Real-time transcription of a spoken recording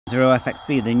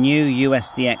0FXB, the new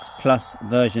USDX Plus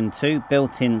version 2,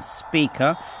 built-in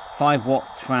speaker,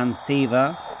 5-watt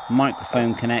transceiver,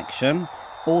 microphone connection,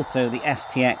 also the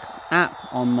FTX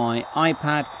app on my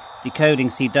iPad, decoding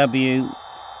CW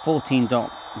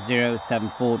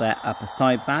 14.074 there upper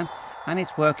sideband, and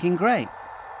it's working great.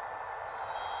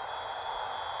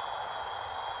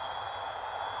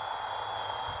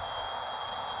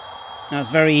 Now it's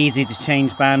very easy to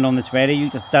change band on this radio. You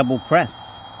just double press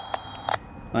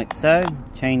like so,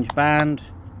 change band.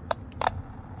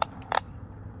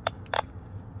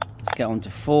 Let's get on to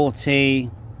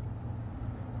 40,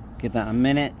 give that a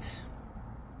minute.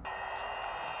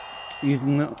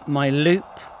 Using my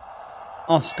loop,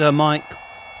 Oscar Mike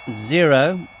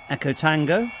 0 Echo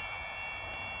Tango.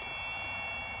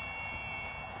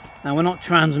 Now we're not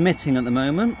transmitting at the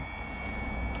moment,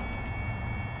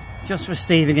 just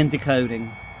receiving and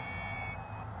decoding.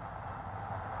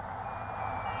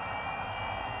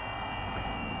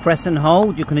 Press and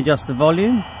hold, you can adjust the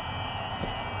volume.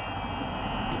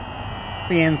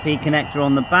 BNC connector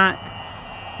on the back.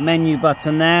 Menu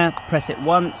button there, press it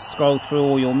once, scroll through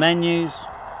all your menus.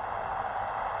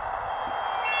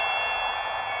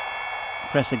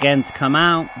 Press again to come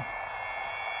out.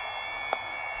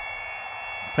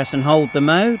 Press and hold the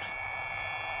mode.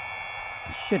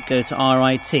 Should go to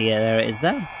RIT, yeah, there it is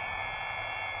there.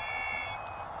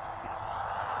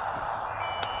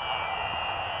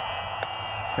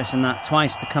 Pressing that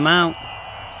twice to come out.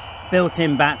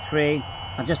 Built-in battery.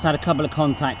 I've just had a couple of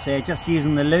contacts here, just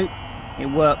using the loop. It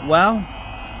worked well.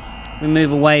 If we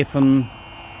move away from...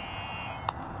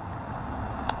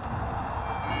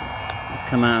 Just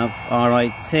come out of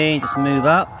RIT, just move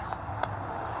up.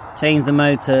 Change the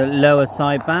mode to lower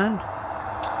sideband.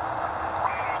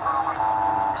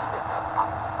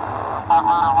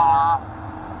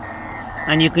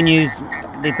 And you can use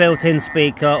the built-in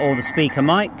speaker or the speaker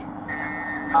mic.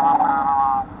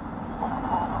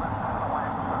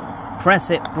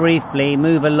 Press it briefly,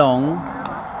 move along,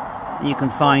 and you can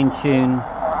fine-tune.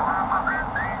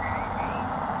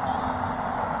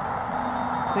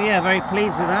 So yeah, very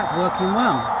pleased with that, it's working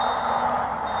well.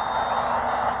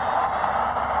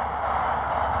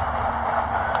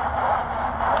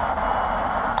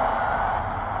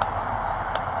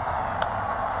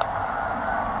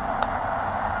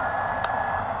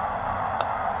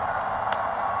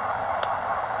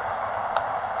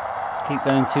 Keep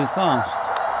going too fast.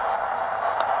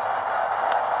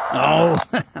 Oh!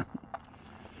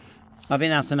 I think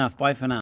that's enough. Bye for now.